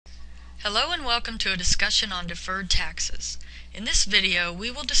Hello and welcome to a discussion on deferred taxes. In this video, we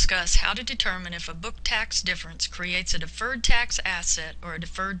will discuss how to determine if a book tax difference creates a deferred tax asset or a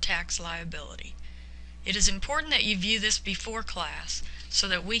deferred tax liability. It is important that you view this before class so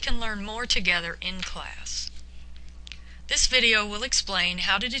that we can learn more together in class. This video will explain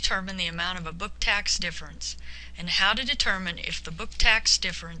how to determine the amount of a book tax difference and how to determine if the book tax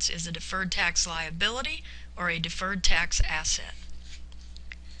difference is a deferred tax liability or a deferred tax asset.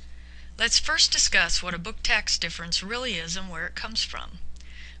 Let's first discuss what a book tax difference really is and where it comes from.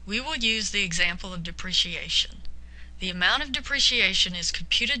 We will use the example of depreciation. The amount of depreciation is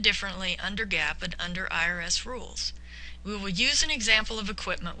computed differently under GAAP and under IRS rules. We will use an example of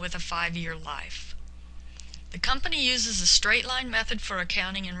equipment with a 5-year life. The company uses a straight line method for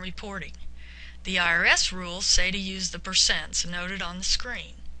accounting and reporting. The IRS rules say to use the percents noted on the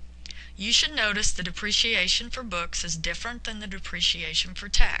screen. You should notice the depreciation for books is different than the depreciation for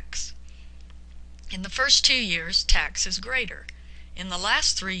tax. In the first 2 years, tax is greater. In the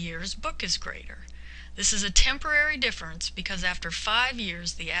last 3 years, book is greater. This is a temporary difference because after 5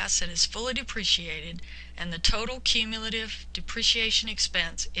 years the asset is fully depreciated and the total cumulative depreciation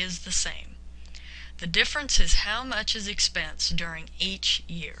expense is the same. The difference is how much is expensed during each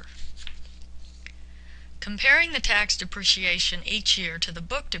year. Comparing the tax depreciation each year to the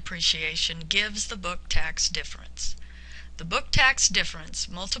book depreciation gives the book tax difference. The book tax difference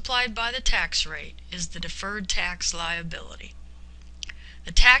multiplied by the tax rate is the deferred tax liability.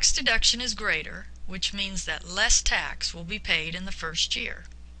 The tax deduction is greater, which means that less tax will be paid in the first year.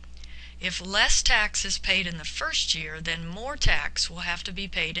 If less tax is paid in the first year, then more tax will have to be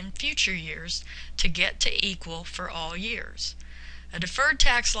paid in future years to get to equal for all years. A deferred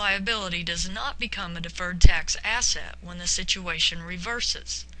tax liability does not become a deferred tax asset when the situation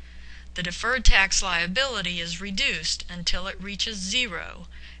reverses. The deferred tax liability is reduced until it reaches 0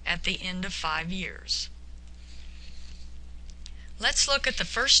 at the end of 5 years. Let's look at the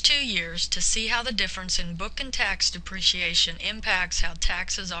first 2 years to see how the difference in book and tax depreciation impacts how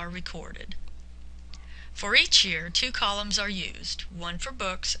taxes are recorded. For each year, 2 columns are used, one for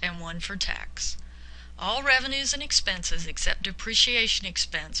books and one for tax. All revenues and expenses except depreciation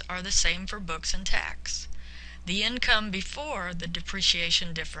expense are the same for books and tax. The income before the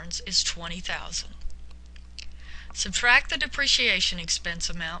depreciation difference is $20,000. Subtract the depreciation expense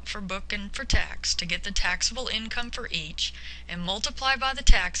amount for book and for tax to get the taxable income for each, and multiply by the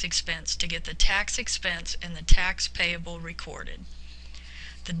tax expense to get the tax expense and the tax payable recorded.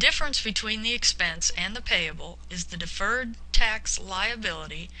 The difference between the expense and the payable is the deferred tax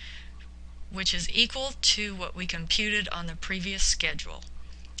liability, which is equal to what we computed on the previous schedule.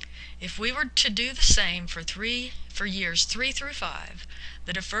 If we were to do the same for years 3 through 5,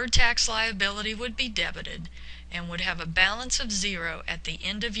 the deferred tax liability would be debited and would have a balance of 0 at the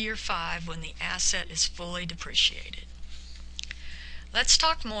end of year 5 when the asset is fully depreciated. Let's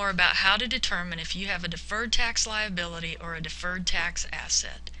talk more about how to determine if you have a deferred tax liability or a deferred tax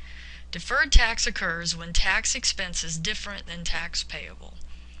asset. Deferred tax occurs when tax expense is different than tax payable.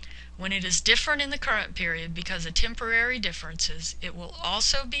 When it is different in the current period because of temporary differences, it will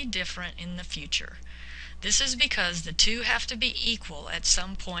also be different in the future. This is because the two have to be equal at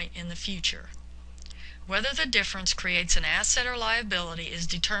some point in the future. Whether the difference creates an asset or liability is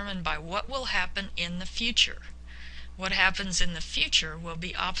determined by what will happen in the future. What happens in the future will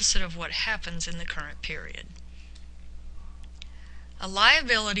be opposite of what happens in the current period. A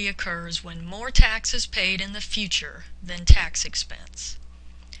liability occurs when more tax is paid in the future than tax expense.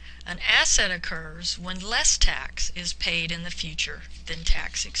 An asset occurs when less tax is paid in the future than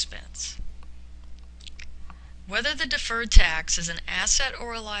tax expense. Whether the deferred tax is an asset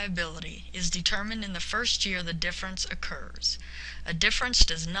or a liability is determined in the first year the difference occurs. A difference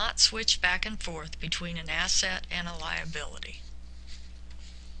does not switch back and forth between an asset and a liability.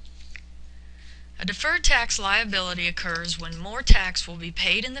 A deferred tax liability occurs when more tax will be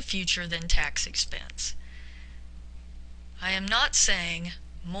paid in the future than tax expense. I am not saying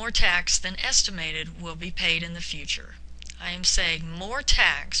more tax than estimated will be paid in the future. I am saying more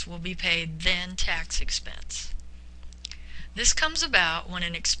tax will be paid than tax expense. This comes about when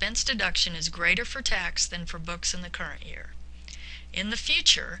an expense deduction is greater for tax than for books in the current year. In the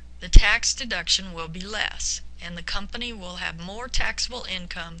future, the tax deduction will be less, and the company will have more taxable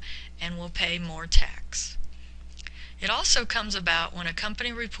income and will pay more tax. It also comes about when a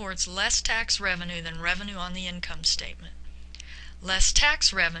company reports less tax revenue than revenue on the income statement. Less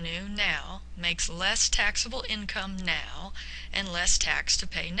tax revenue now makes less taxable income now and less tax to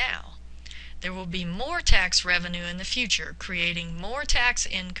pay now. There will be more tax revenue in the future, creating more tax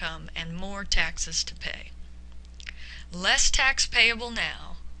income and more taxes to pay. Less tax payable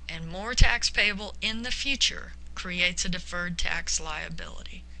now and more tax payable in the future creates a deferred tax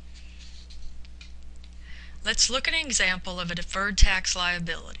liability. Let's look at an example of a deferred tax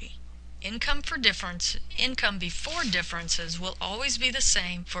liability. Income before differences will always be the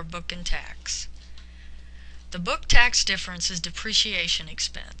same for book and tax. The book tax difference is depreciation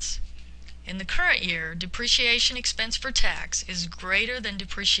expense. In the current year, depreciation expense for tax is greater than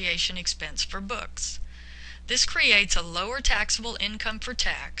depreciation expense for books. This creates a lower taxable income for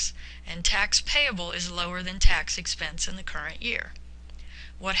tax, and tax payable is lower than tax expense in the current year.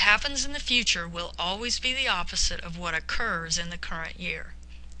 What happens in the future will always be the opposite of what occurs in the current year.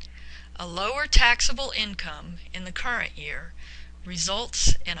 A lower taxable income in the current year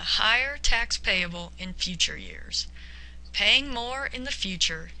results in a higher tax payable in future years. Paying more in the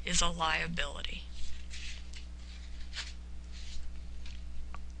future is a liability.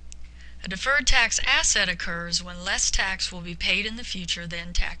 A deferred tax asset occurs when less tax will be paid in the future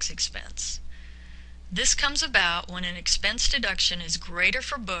than tax expense. This comes about when an expense deduction is greater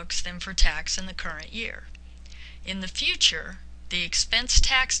for books than for tax in the current year. In the future, the expense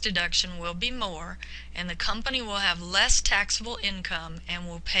tax deduction will be more, and the company will have less taxable income and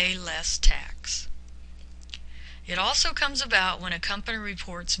will pay less tax. It also comes about when a company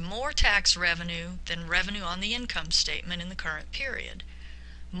reports more tax revenue than revenue on the income statement in the current period.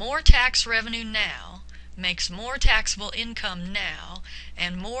 More tax revenue now makes more taxable income now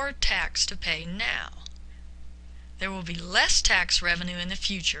and more tax to pay now. There will be less tax revenue in the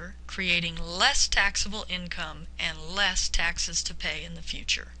future, creating less taxable income and less taxes to pay in the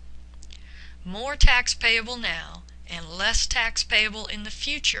future. More tax payable now and less tax payable in the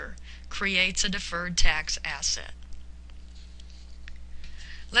future creates a deferred tax asset.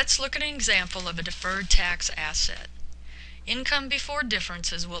 Let's look at an example of a deferred tax asset. Income before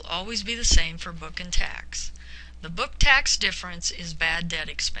differences will always be the same for book and tax. The book tax difference is bad debt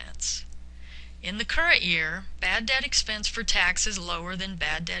expense. In the current year, bad debt expense for tax is lower than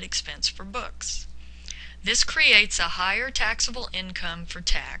bad debt expense for books. This creates a higher taxable income for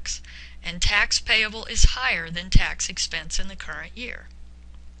tax, and tax payable is higher than tax expense in the current year.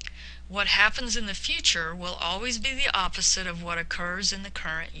 What happens in the future will always be the opposite of what occurs in the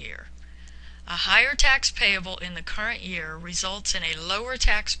current year. A higher tax payable in the current year results in a lower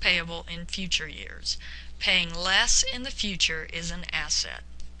tax payable in future years. Paying less in the future is an asset.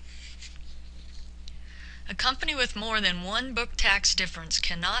 A company with more than one book tax difference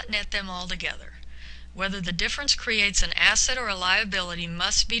cannot net them all together. Whether the difference creates an asset or a liability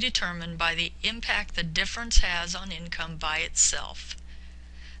must be determined by the impact the difference has on income by itself.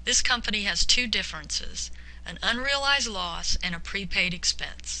 This company has two differences, an unrealized loss and a prepaid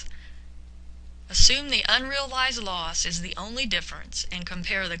expense. Assume the unrealized loss is the only difference and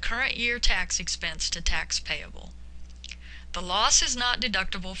compare the current year tax expense to tax payable. The loss is not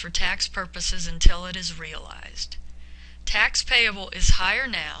deductible for tax purposes until it is realized. Tax payable is higher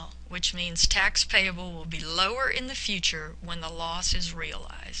now, which means tax payable will be lower in the future when the loss is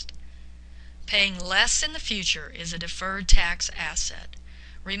realized. Paying less in the future is a deferred tax asset.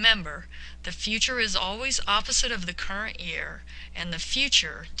 Remember, the future is always opposite of the current year, and the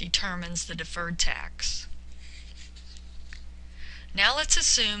future determines the deferred tax. Now let's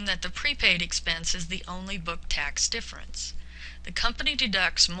assume that the prepaid expense is the only book tax difference. The company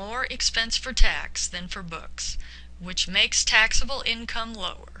deducts more expense for tax than for books, which makes taxable income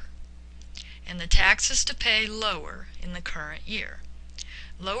lower, and the taxes to pay lower in the current year.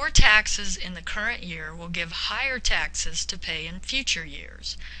 Lower taxes in the current year will give higher taxes to pay in future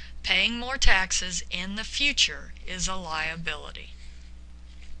years. Paying more taxes in the future is a liability.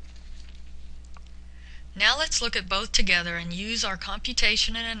 Now let's look at both together and use our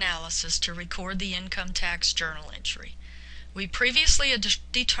computation and analysis to record the income tax journal entry. We previously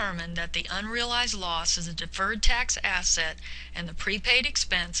determined that the unrealized loss is a deferred tax asset and the prepaid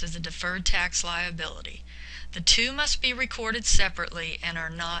expense is a deferred tax liability. The two must be recorded separately and are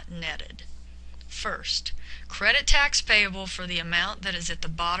not netted. First, credit tax payable for the amount that is at the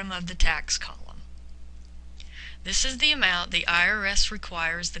bottom of the tax column. This is the amount the IRS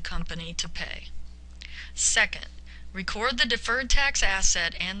requires the company to pay. Second, record the deferred tax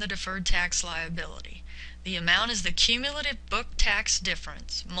asset and the deferred tax liability. The amount is the cumulative book tax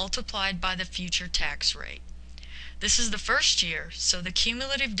difference multiplied by the future tax rate. This is the first year, so the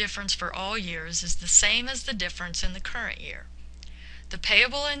cumulative difference for all years is the same as the difference in the current year. The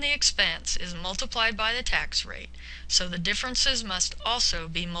payable and the expense is multiplied by the tax rate, so the differences must also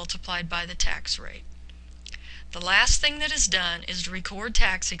be multiplied by the tax rate. The last thing that is done is to record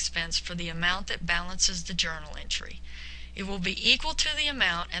tax expense for the amount that balances the journal entry. It will be equal to the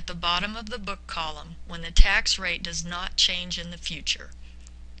amount at the bottom of the book column when the tax rate does not change in the future.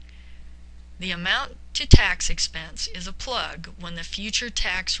 The amount to tax expense is a plug when the future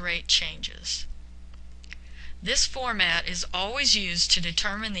tax rate changes. This format is always used to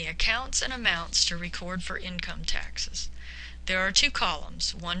determine the accounts and amounts to record for income taxes. There are two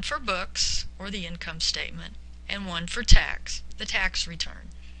columns, one for books, or the income statement, and one for tax, the tax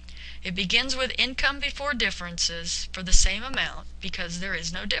return. It begins with income before differences for the same amount because there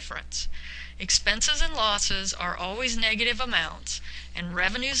is no difference. Expenses and losses are always negative amounts, and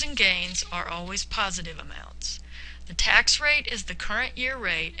revenues and gains are always positive amounts. The tax rate is the current year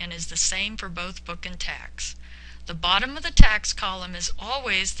rate and is the same for both book and tax. The bottom of the tax column is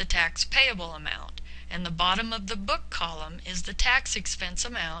always the tax payable amount, and the bottom of the book column is the tax expense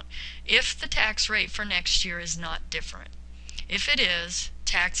amount if the tax rate for next year is not different. If it is,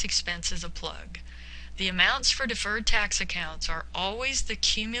 tax expense is a plug. The amounts for deferred tax accounts are always the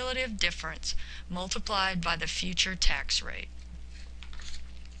cumulative difference multiplied by the future tax rate.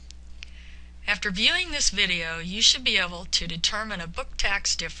 After viewing this video, you should be able to determine a book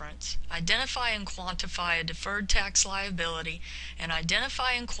tax difference, identify and quantify a deferred tax liability, and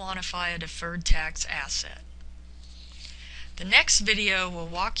identify and quantify a deferred tax asset. The next video will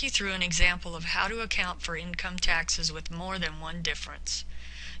walk you through an example of how to account for income taxes with more than one difference.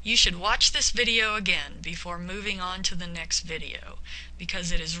 You should watch this video again before moving on to the next video,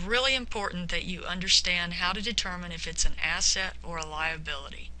 because it is really important that you understand how to determine if it's an asset or a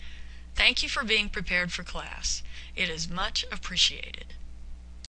liability. Thank you for being prepared for class. It is much appreciated.